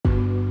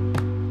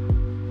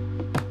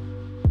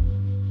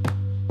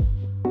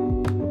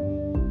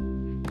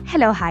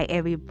Hello, hi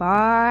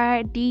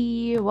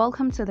everybody.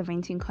 Welcome to the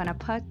Venting Corner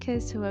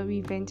podcast where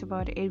we vent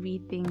about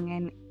everything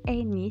and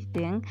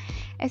anything,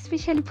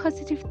 especially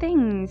positive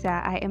things.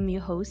 I am your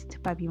host,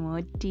 Babi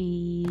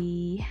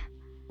Modi.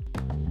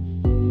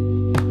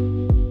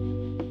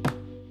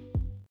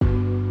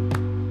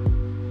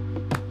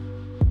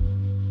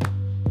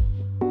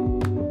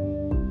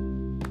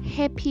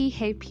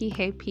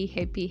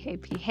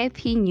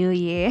 Happy New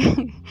Year.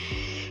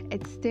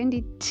 It's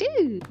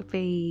 22,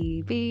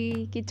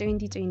 baby. Get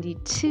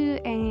 2022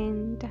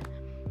 and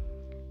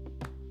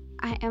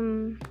I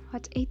am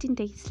 18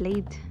 days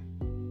late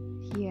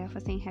here for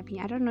saying happy.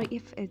 I don't know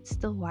if it's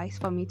still wise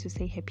for me to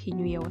say happy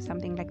new year or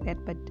something like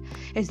that, but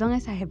as long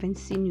as I haven't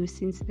seen you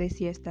since this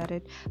year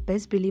started,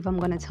 best believe I'm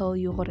gonna tell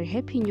you what a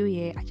happy new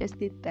year. I just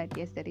did that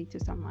yesterday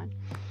to someone.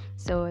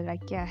 So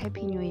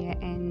happy new year,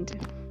 and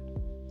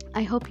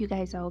I hope you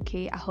guys are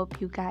okay. I hope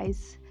you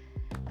guys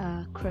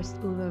crossed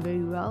over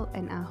very well,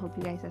 and I hope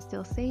you guys are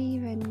still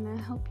safe, and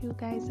I hope you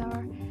guys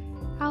are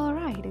all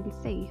right and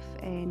safe.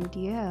 And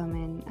yeah,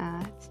 man,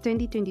 it's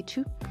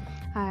 2022.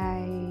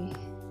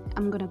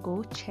 I'm gonna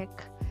go check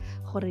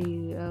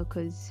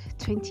because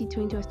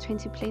 2020 was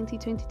 2020,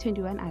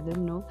 2021 I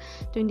don't know,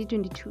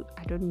 2022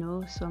 I don't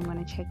know, so I'm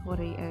gonna check what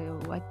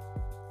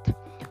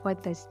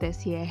does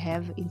this year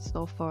have in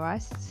store for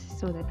us,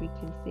 so that we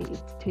can say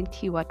it's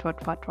 20 what.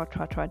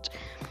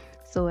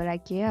 So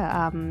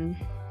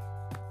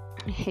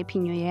happy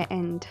new year.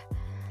 And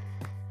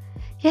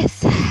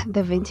yes,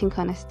 the Venting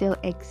Corner still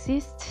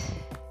exists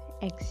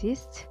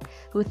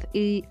with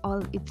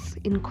all its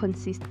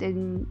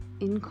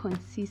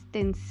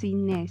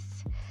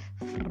inconsistenciness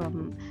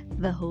from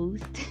the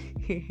host.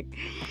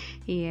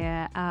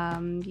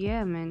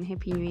 Man,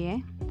 happy new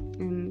year.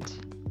 And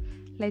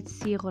let's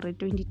see what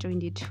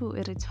 2022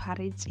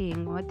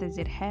 what does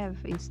it have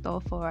in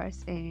store for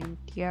us. And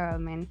yeah,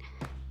 man,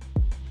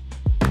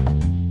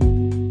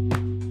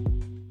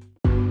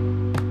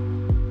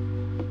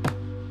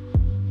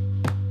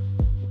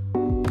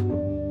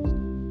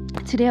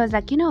 today I was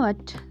like, you know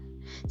what,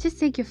 just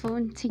take your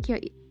phone, take your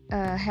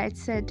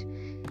headset,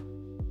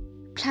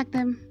 plug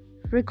them,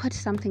 record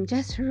something,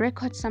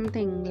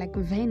 like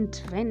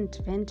vent,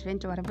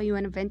 whatever you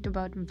want to vent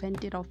about,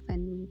 vent it off.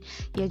 And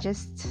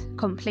just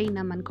complain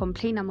girl,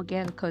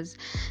 because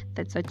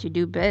that's what you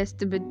do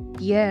best. But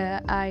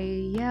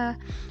I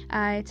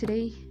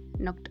today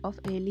knocked off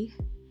early.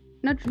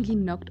 Not really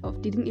knocked off,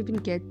 didn't even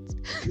get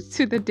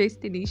to the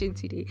destination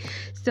today.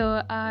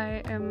 So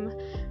I'm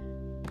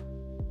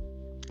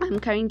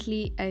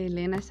currently a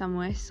learner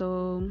somewhere,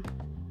 so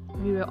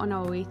we were on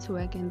our way to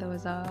work, and there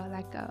was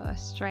a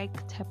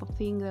strike type of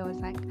thing. There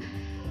was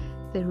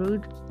the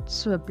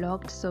roads were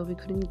blocked, so we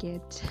couldn't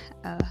get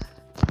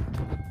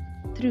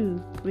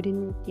through.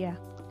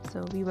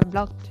 So we were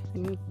blocked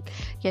and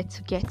get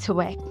to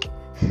work.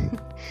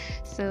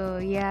 So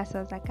I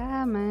was like,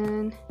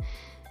 man,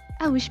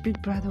 I wish Big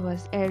Brother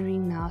was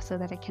airing now so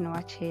that I can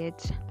watch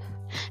it.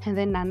 And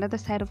then another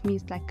side of me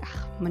is like,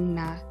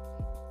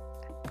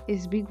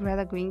 is Big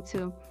Brother going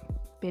to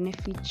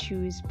benefit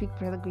you? Is Big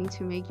Brother going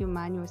to make you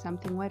money or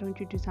something? Why don't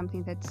you do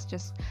something that's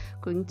just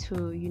going to,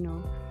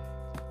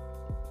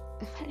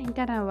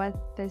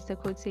 what does the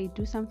quote say?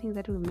 Do something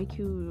that will make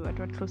you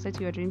closer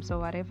to your dreams or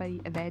whatever.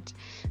 That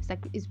it's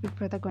like, is Big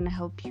Brother gonna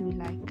help you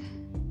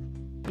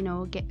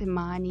get the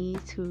money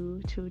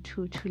to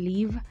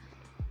live?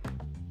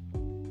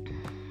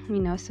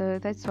 So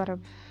that's what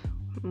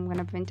I'm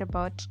gonna vent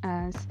about,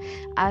 as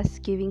us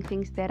giving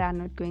things that are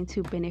not going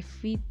to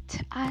benefit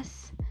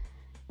us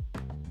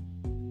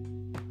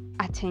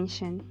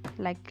attention,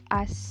 like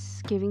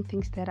us giving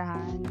things that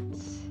aren't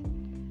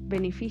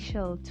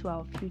beneficial to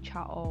our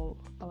future or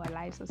our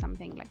lives or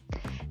something like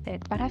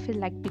that. But I feel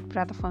like Big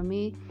Brother for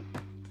me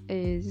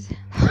is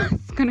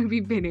it's gonna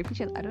be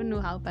beneficial. I don't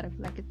know how, but I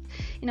feel like it's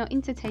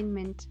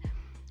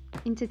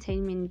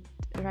entertainment,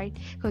 right?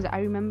 Because I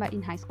remember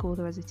in high school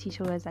there was a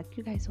teacher who was like,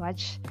 you guys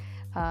watch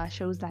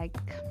shows like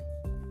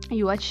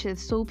you watch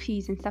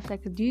soapies and stuff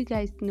like that. Do you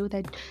guys know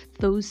that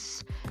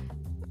those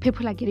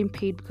people are getting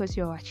paid because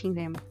you're watching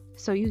them?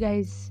 So you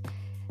guys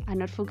are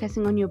not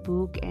focusing on your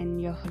book, and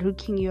you're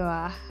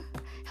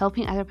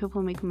helping other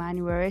people make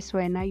money, whereas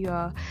right now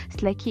you're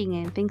slacking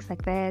and things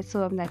like that.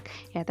 So I'm like,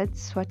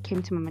 that's what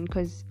came to my mind,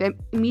 because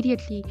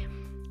immediately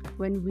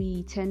when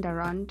we turned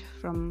around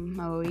from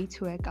our way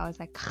to work, I was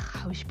like,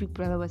 I wish Big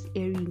Brother was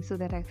airing, so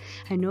that I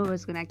know I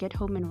was gonna get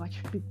home and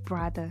watch Big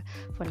Brother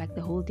for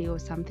the whole day or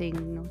something,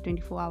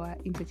 24-hour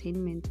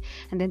entertainment.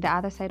 And then the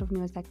other side of me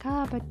was like,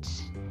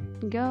 but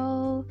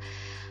girl,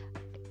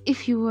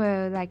 if you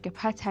were a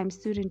part-time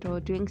student or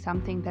doing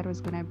something that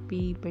was gonna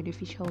be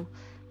beneficial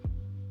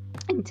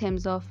in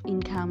terms of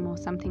income or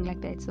something like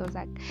that. So I was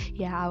like,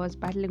 I was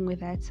battling with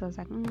that. So I was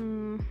like,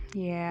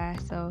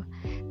 so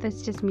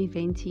that's just me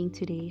venting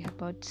today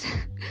about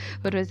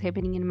what was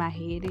happening in my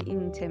head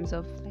in terms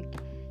of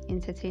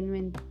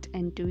entertainment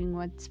and doing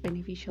what's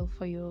beneficial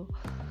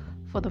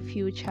for the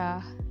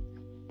future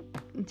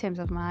in terms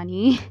of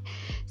money.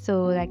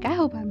 So like I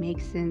hope I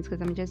make sense,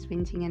 because I'm just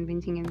venting and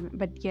venting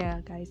but yeah,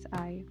 guys,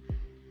 I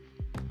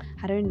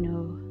don't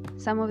know.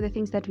 Some of the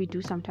things that we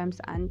do sometimes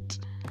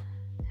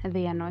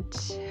they are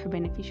not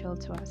beneficial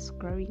to us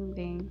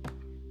growing.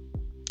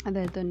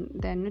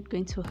 They're not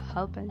going to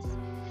help us.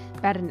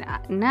 But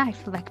now I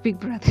feel like Big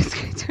Brother is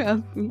going to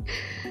help me.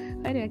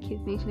 Why do I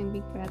keep mentioning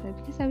Big Brother?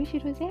 Because I wish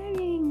it was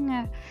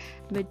airing.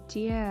 But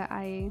yeah,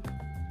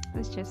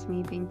 that's just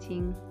me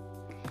venting.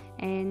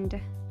 And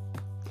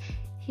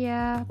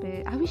yeah,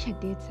 but I wish I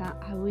did.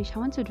 I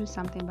want to do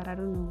something, but I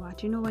don't know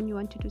what. You know, when you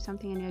want to do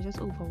something and you're just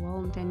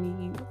overwhelmed and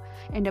you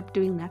end up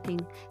doing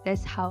nothing.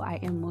 That's how I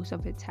am most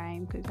of the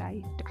time, because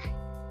I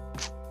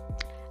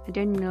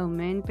don't know,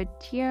 man.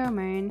 But yeah,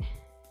 man,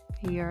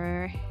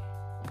 you're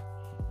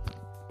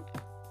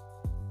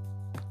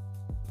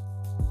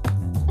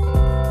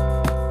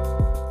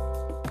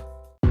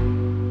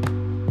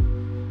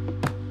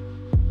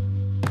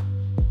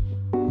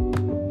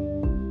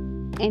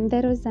and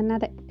that was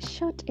another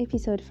short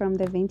episode from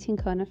the Venting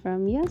Corner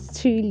from yours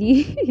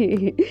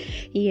truly.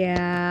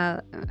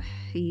 yeah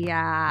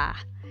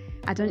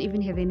I don't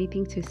even have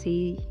anything to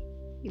say,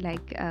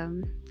 like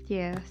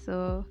yeah,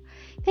 so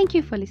thank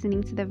you for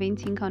listening to the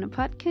Venting Corner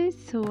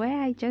podcast, where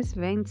I just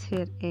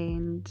vented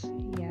and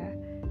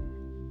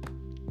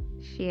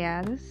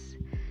share this.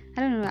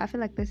 I don't know, I feel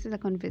like this is a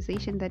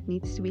conversation that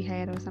needs to be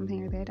had or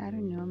something like that. I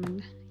don't know,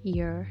 man.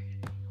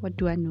 What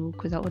do I know?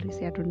 Because I always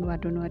say I don't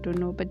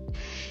know. But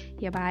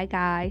yeah, bye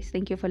guys.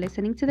 Thank you for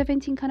listening to the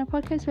Venting Corner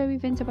podcast, where we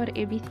vent about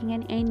everything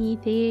and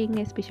anything,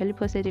 especially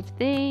positive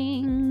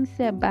things.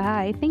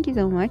 Bye. Thank you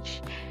so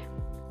much.